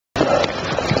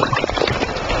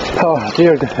Oh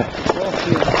dear God.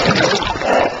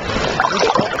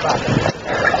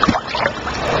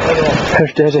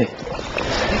 There's Dizzy.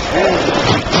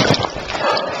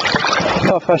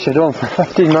 That fish I done for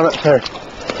 15 minutes there.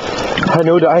 I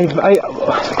know that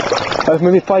I've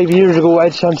maybe 5 years ago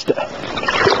I'd sensed it,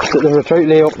 that there was a trout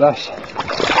lay up this,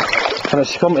 and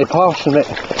it's come to pass, and it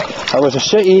was a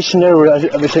situation there where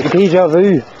it was like deja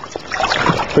vu,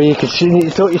 where you could see, you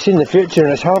thought you'd seen the future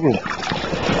and it's happened,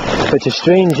 which is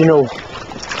strange, you know.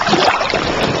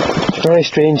 It's very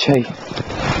strange, hey.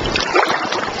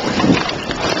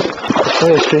 It's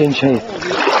very strange, hey.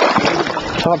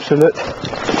 Absolute.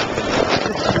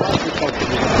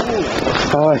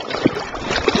 Aye.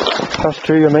 That's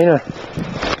true, I mean it.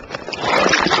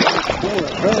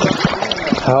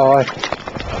 Oh, aye.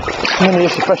 And I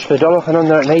used to fish for the dolphin on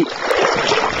there at night,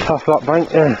 off that bank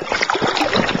there.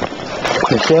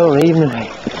 They sell in the evening,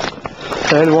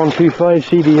 L125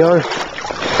 CBR.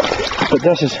 But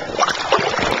this is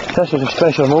a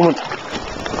special moment.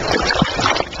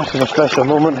 This is a special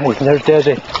moment. Hey, there's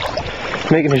Dizzy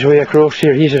making his way across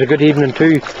here. He's had a good evening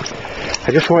too.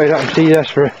 I just wanted to let him see this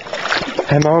for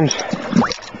him on.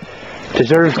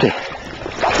 Deserves it.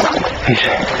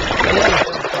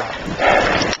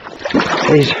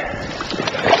 He's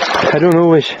I don't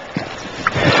know, he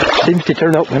seems to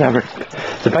turn up whenever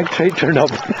the big trout turn up.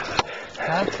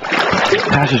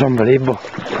 That is unbelievable.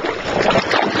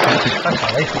 That's a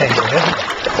lifetime, isn't it?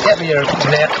 Get me your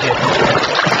net here.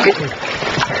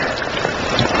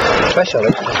 Fish a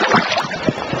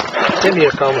lifetime. Give me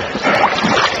your camera.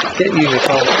 Get you your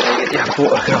camera. Get your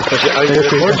photograph. Is it out of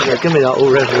recording? Give me that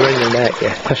old red around your neck,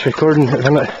 yeah. It's recording at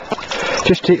the minute.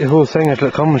 Just take the whole thing as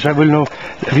it comes. I will know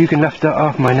if you can lift that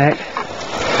off my neck.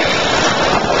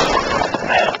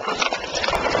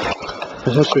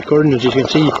 As this recording, as you can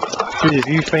see through the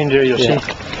viewfinder, you'll see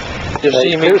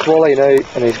me. Here's Wally now,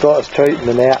 and he's got his trout in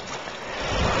the net.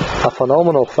 A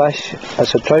phenomenal fish.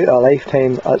 It's a trout of a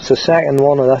lifetime. It's the second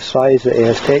one of this size that he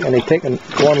has taken. He taken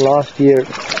one last year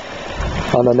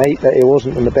on a night that he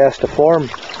wasn't in the best of form.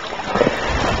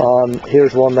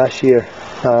 Here's one this year.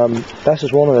 This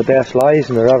is one of the best lies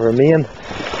in the River Main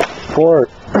for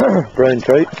brown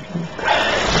trout.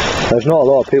 There's not a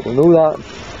lot of people know that.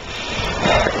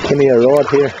 Give me a rod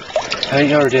here. Right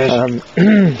here it is.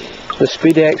 The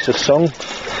Speed X is sung.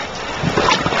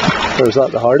 Or is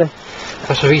that the Hardy?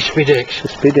 That's a wee Speed X. The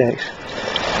Speed X.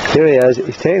 Here he is.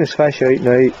 He's taking his fish out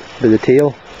now with the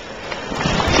tail.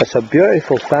 It's a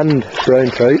beautiful finned brown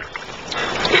trout.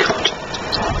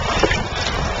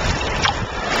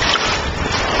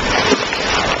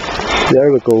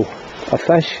 There we go. A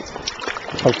fish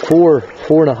of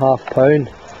 4.5 pound.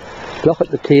 Look at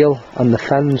the tail and the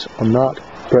fins on that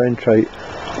brown trout.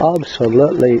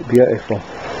 Absolutely beautiful.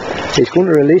 He's going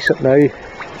to release it now.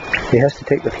 He has to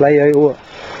take the fly out of it.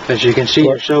 As you can see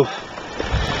yourself.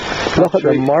 Look at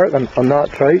the marking on that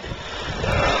trout.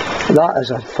 That is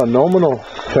a phenomenal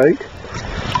trout.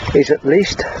 He's at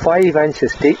least 5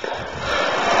 inches deep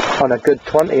and a good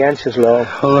 20 inches long.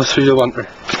 All that's through the winter.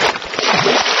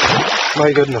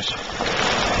 My goodness.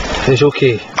 He's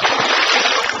okay.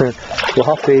 We'll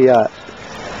have to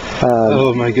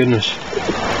oh my goodness.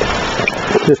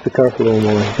 Just be careful though,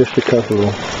 Molly. Just be careful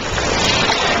though.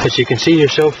 As you can see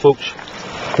yourself, folks.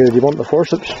 Here, do you want the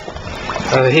forceps?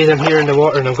 I hate him here in the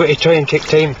water, and I'm going to try and take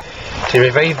time to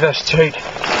revive this trout.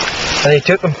 And he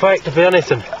took, in fact, to be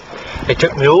anything, he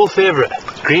took my old favourite,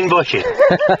 green bushy.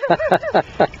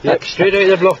 Yep, straight out of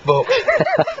the bluff box.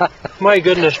 My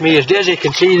goodness me, as Dizzy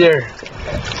can see there,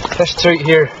 this trout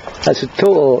here. That's a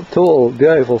total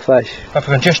beautiful fish. If I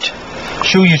can just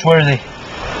show you where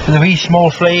the wee small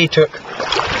fly he took.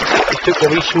 He took the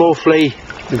wee small fly.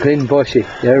 The green bushy,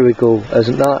 there we go.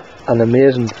 Isn't that an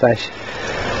amazing fish?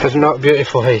 Isn't that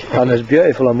beautiful, hey? And as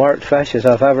beautiful a marked fish as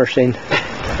I've ever seen.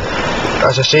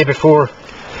 As I say before,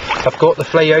 I've got the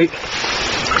fly out.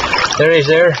 There he's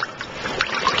there.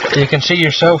 You can see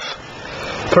yourself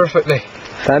perfectly.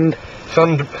 Finned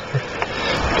on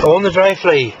the dry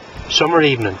fly, summer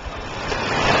evening.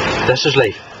 This is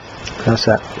life. That's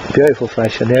it. Beautiful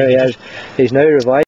fish, and there he is. He's now revived.